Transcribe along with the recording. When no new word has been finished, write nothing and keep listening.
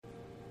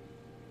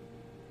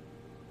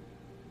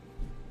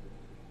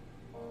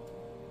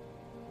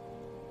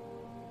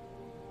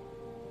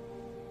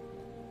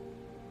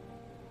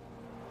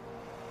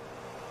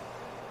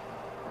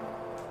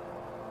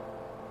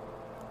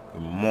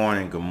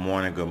good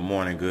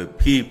morning, good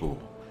people.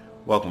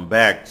 Welcome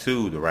back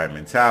to The Right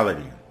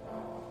Mentality.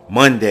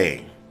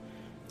 Monday.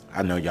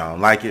 I know y'all don't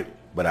like it,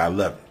 but I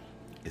love it.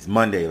 It's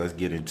Monday. Let's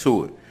get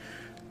into it.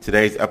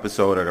 Today's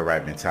episode of The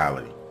Right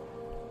Mentality.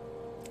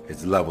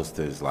 It's levels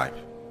to this life.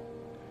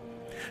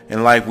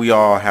 In life, we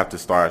all have to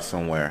start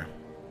somewhere.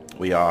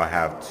 We all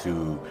have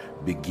to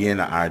begin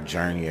our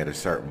journey at a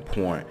certain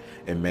point.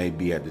 It may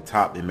be at the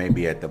top, it may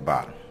be at the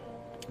bottom.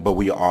 But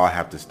we all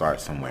have to start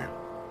somewhere.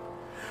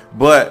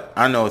 But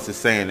I know it's a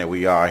saying that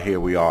we all hear,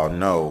 we all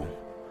know.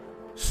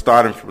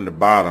 Starting from the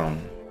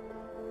bottom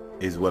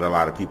is what a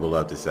lot of people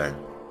love to say.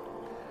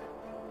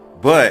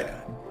 But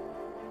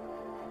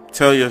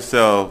tell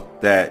yourself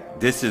that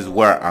this is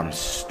where I'm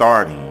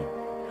starting,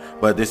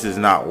 but this is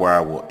not where I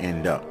will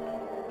end up.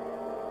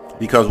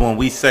 Because when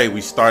we say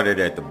we started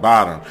at the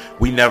bottom,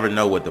 we never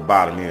know what the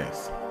bottom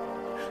is.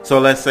 So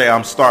let's say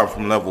I'm starting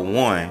from level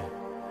 1.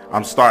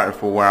 I'm starting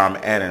for where I'm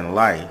at in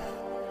life,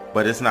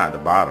 but it's not the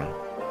bottom.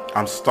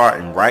 I'm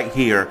starting right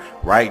here,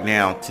 right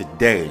now,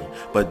 today,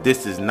 but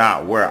this is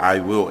not where I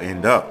will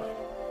end up.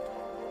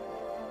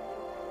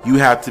 You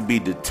have to be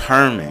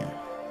determined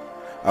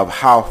of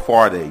how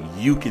far that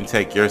you can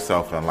take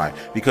yourself in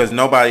life, because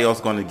nobody else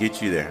is going to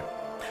get you there.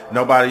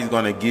 Nobody's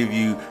going to give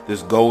you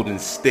this golden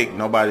stick.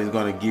 Nobody's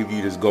going to give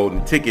you this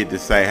golden ticket to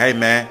say, hey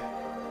man,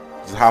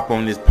 just hop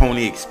on this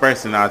Pony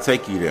Express and I'll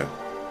take you there.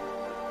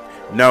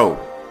 No,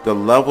 the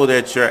level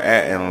that you're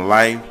at in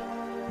life,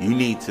 you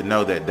need to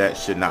know that that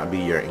should not be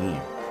your end.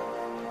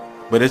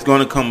 But it's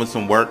going to come with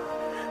some work.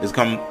 It's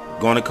going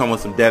to come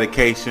with some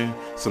dedication,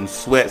 some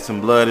sweat, some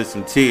blood, and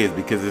some tears,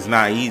 because it's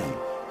not easy.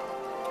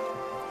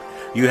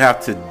 You have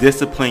to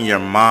discipline your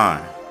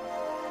mind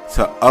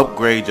to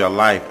upgrade your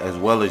life as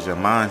well as your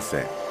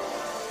mindset.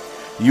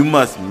 You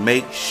must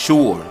make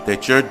sure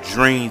that your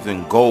dreams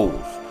and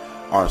goals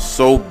are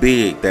so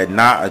big that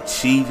not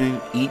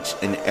achieving each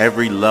and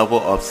every level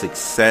of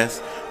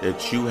success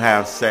that you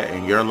have set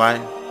in your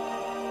life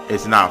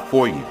is not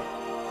for you.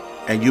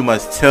 And you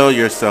must tell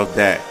yourself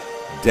that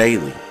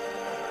daily.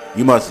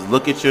 You must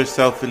look at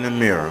yourself in the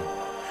mirror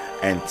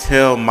and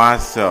tell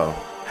myself,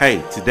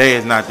 hey, today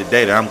is not the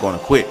day that I'm going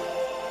to quit.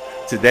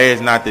 Today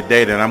is not the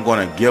day that I'm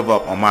going to give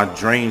up on my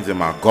dreams and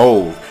my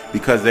goals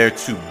because they're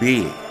too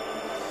big.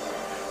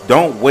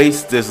 Don't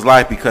waste this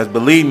life, because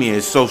believe me,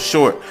 it's so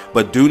short.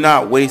 But do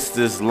not waste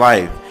this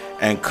life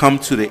and come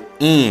to the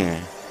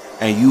end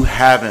and you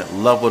haven't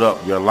leveled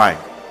up your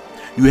life.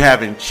 You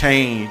haven't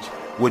changed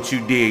what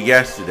you did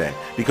yesterday,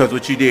 because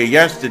what you did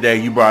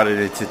yesterday, you brought it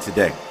into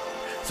today.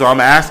 So I'm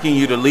asking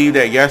you to leave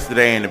that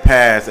yesterday in the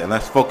past and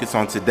let's focus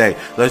on today.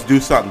 Let's do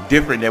something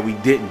different that we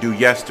didn't do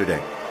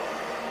yesterday.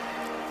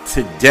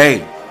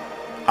 Today,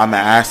 I'm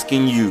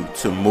asking you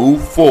to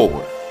move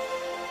forward,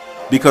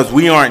 because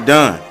we aren't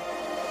done.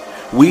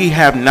 We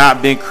have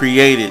not been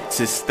created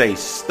to stay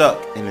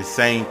stuck in the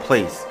same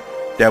place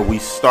that we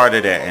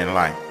started at in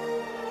life.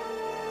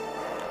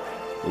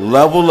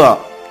 Level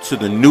up to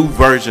the new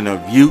version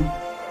of you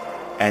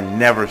and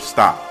never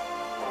stop.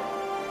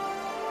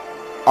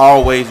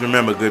 Always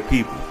remember, good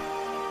people,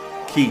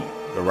 keep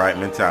the right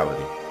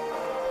mentality.